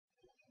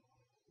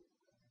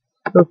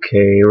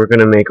Okay, we're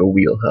gonna make a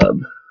wheel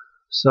hub.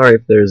 Sorry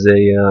if there's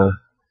a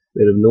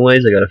bit of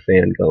noise, I got a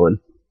fan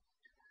going.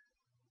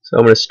 So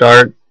I'm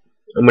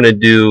gonna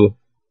do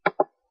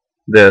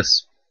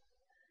this.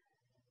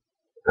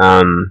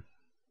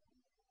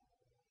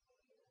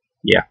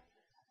 Yeah.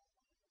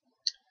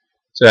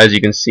 So as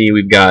you can see,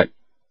 we've got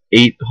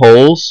 8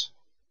 holes,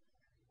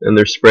 and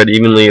they're spread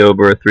evenly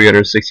over a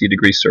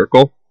 360-degree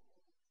circle.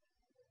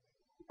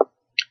 So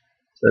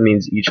that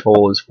means each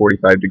hole is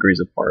 45 degrees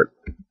apart.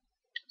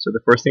 So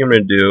the first thing I'm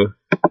going to do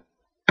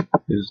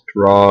is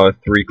draw a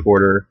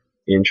 3/4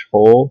 inch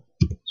hole.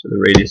 So the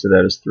radius of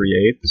that is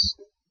 3/8.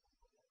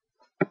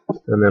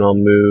 And then I'll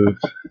move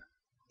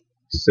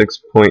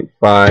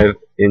 6.5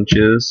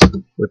 inches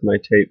with my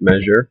tape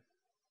measure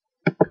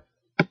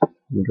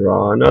and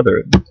draw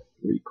another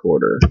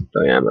 3/4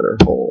 diameter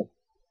hole.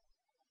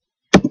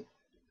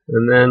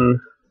 And then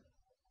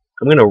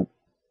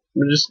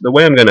the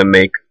way I'm going to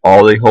make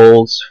all the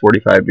holes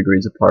 45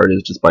 degrees apart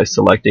is just by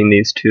selecting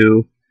these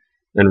two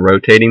and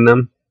rotating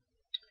them.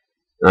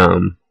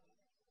 So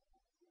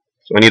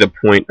I need a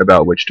point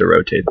about which to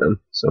rotate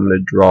them. So I'm going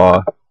to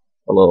draw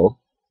a little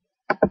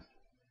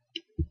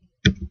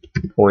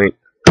point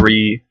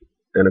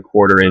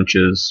 3¼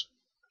 inches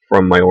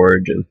from my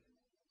origin,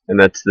 and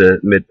that's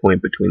the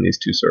midpoint between these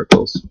two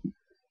circles.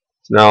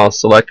 So now I'll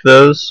select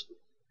those,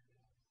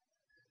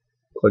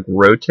 click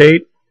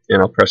rotate,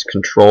 and I'll press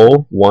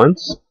Control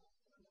once.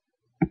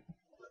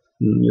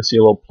 And you'll see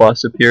a little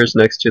plus appears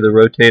next to the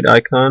rotate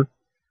icon.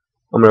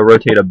 I'm going to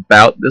rotate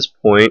about this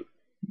point.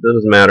 It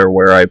doesn't matter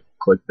where I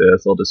click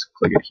this, I'll just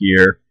click it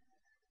here.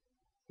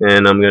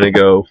 And I'm going to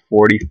go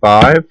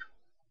 45.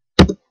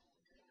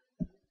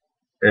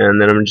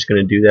 And then I'm just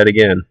going to do that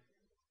again.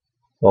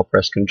 So I'll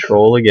press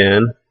Control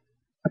again,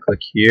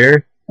 click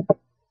here,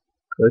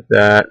 click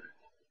that,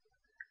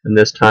 and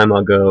this time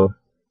I'll go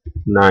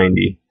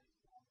 90.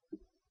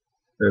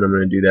 And I'm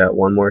going to do that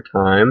one more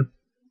time.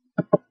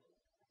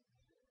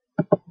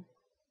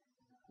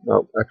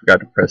 Oh, I forgot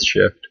to press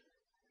Shift.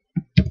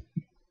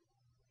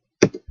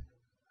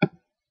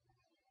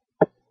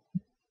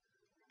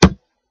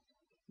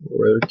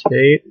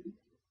 Rotate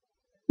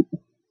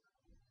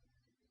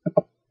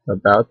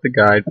about the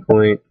guide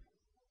point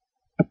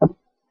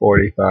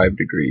 45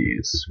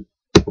 degrees.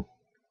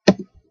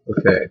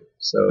 Okay,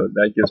 so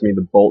that gives me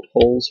the bolt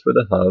holes for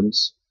the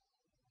hubs.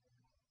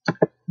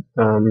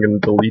 I'm going to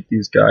delete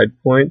these guide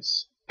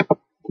points.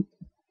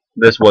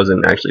 This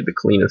wasn't actually the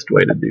cleanest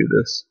way to do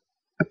this.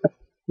 It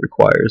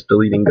requires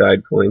deleting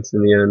guide points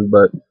in the end,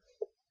 but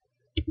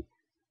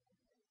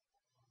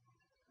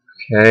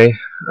okay.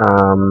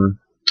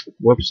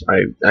 Whoops,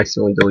 I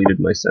accidentally deleted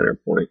my center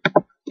point.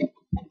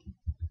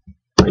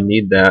 I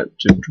need that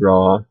to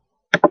draw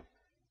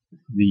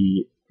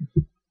the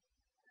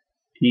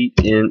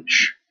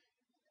 8-inch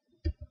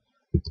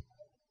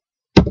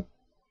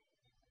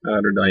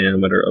outer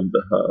diameter of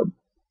the hub.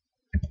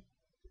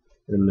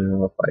 And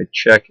now if I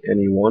check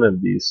any one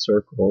of these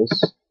circles,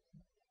 it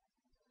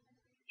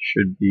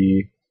should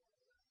be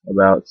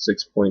about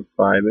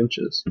 6.5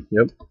 inches.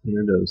 Yep,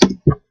 there it is.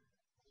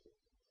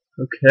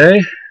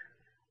 Okay.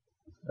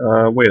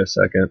 Wait a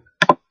second.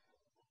 I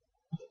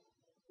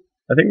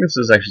think this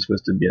is actually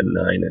supposed to be a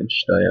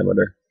 9-inch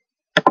diameter.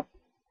 I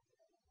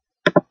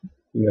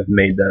think I've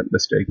made that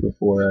mistake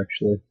before,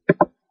 actually.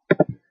 I'll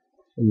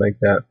make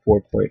that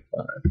 4.5.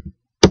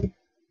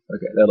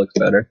 Okay, that looks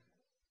better.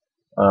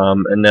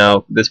 And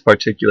now this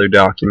particular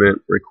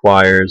document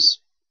requires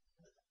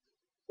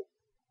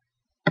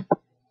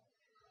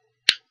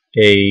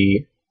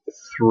a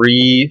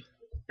 3¼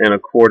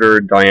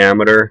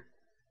 diameter.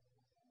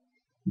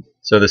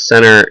 So the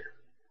center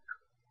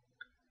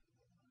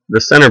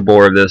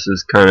bore of this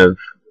is kind of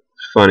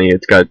funny.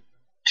 It's got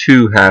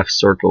 2 half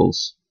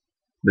circles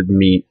that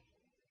meet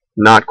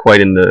not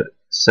quite in the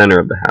center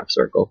of the half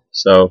circle.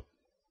 So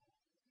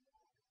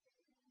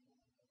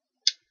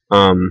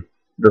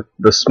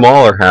the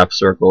smaller half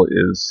circle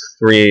is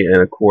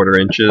 3¼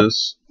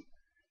 inches,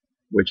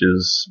 which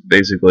is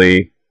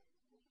basically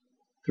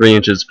 3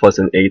 inches plus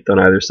 1/8 on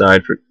either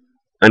side, for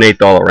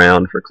 1/8 all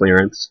around for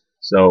clearance.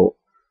 So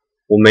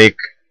we'll make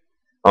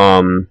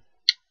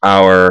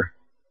our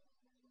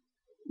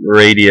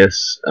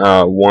radius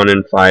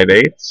 1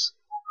 5/8.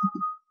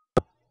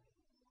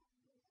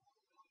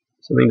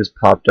 Something just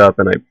popped up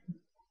and I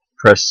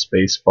pressed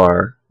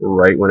spacebar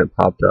right when it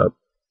popped up.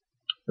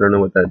 I don't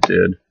know what that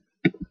did.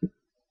 I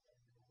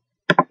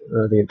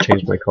think it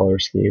changed my color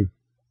scheme.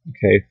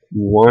 Okay,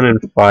 1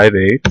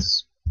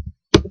 5/8.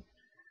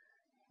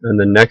 And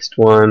the next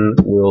one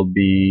will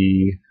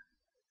be,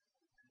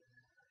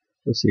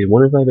 let's see,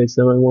 1 5/8 is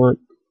that what I want?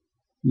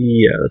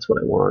 Yeah, that's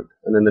what I want.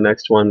 And then the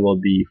next one will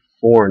be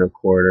 4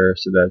 1/4,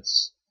 so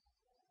that's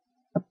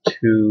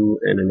 2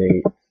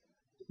 1/8.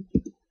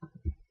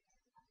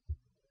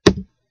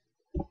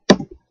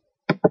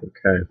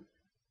 Okay,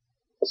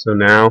 so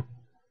now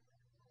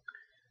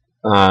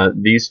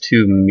these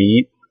two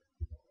meet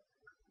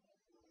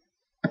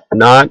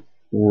not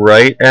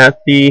right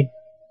at the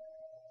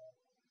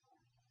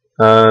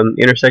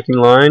intersecting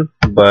line,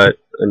 but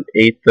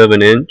 1/8 of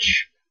an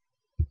inch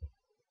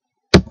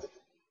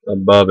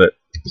above it.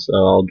 So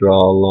I'll draw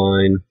a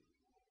line.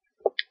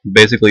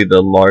 Basically,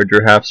 the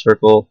larger half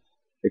circle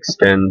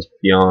extends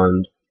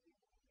beyond.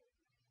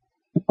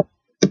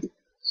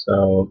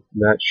 So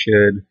that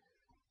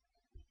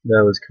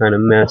was kind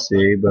of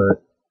messy,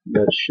 but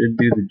that should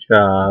do the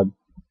job.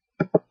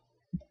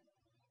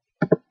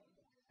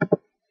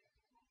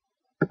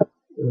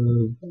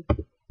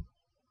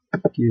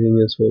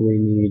 Giving us what we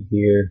need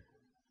here.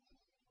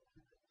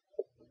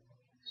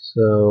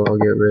 So I'll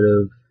get rid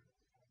of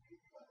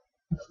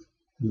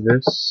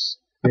this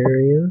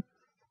area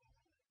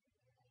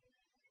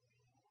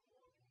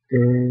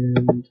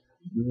and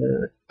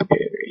that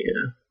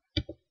area,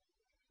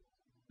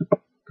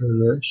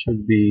 and that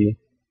should be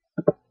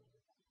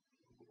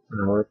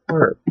our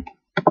part.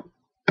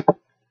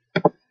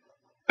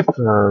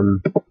 So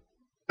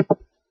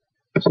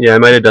yeah, I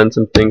might have done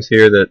some things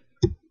here that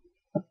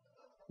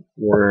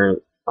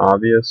weren't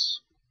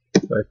obvious,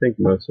 but I think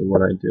most of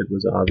what I did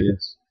was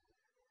obvious.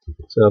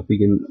 So if we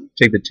can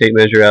take the tape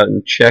measure out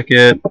and check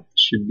it, it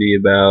should be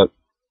about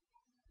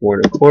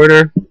 4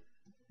 1/4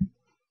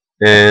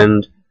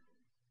 and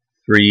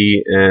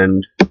 3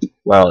 and,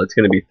 well, it's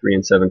going to be 3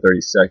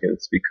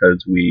 7/32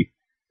 because we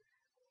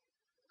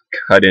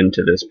cut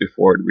into this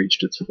before it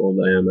reached its full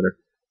diameter.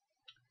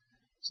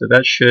 So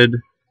that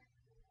should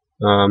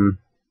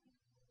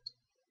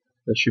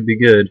be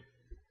good.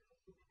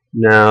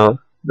 Now,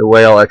 the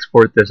way I'll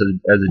export this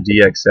as a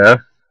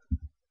DXF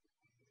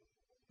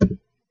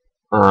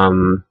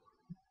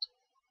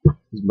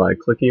is by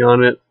clicking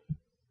on it.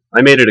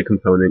 I made it a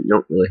component. You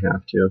don't really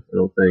have to, I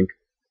don't think.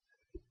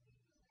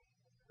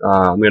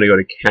 I'm going to go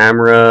to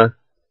Camera,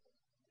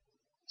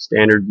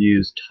 Standard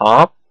Views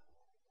Top.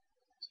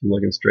 So I'm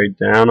looking straight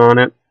down on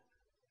it,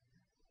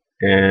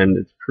 and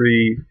it's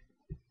pretty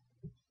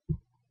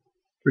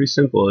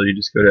simple. You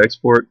just go to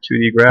Export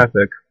 2D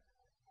Graphic,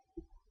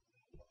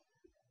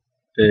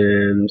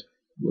 and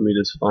let me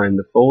just find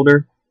the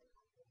folder.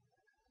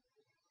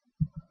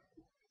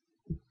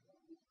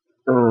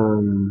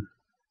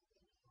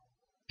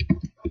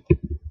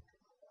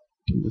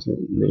 Just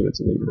name it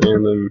something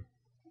random.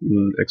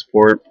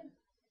 Export.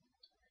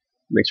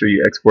 Make sure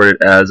you export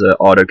it as an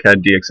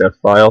AutoCAD DXF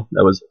file.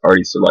 That was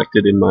already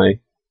selected in my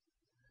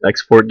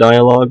export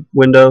dialog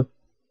window.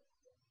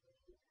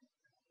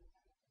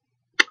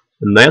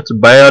 And that's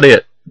about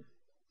it.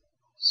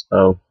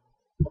 So,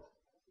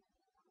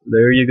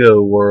 there you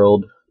go,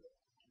 world.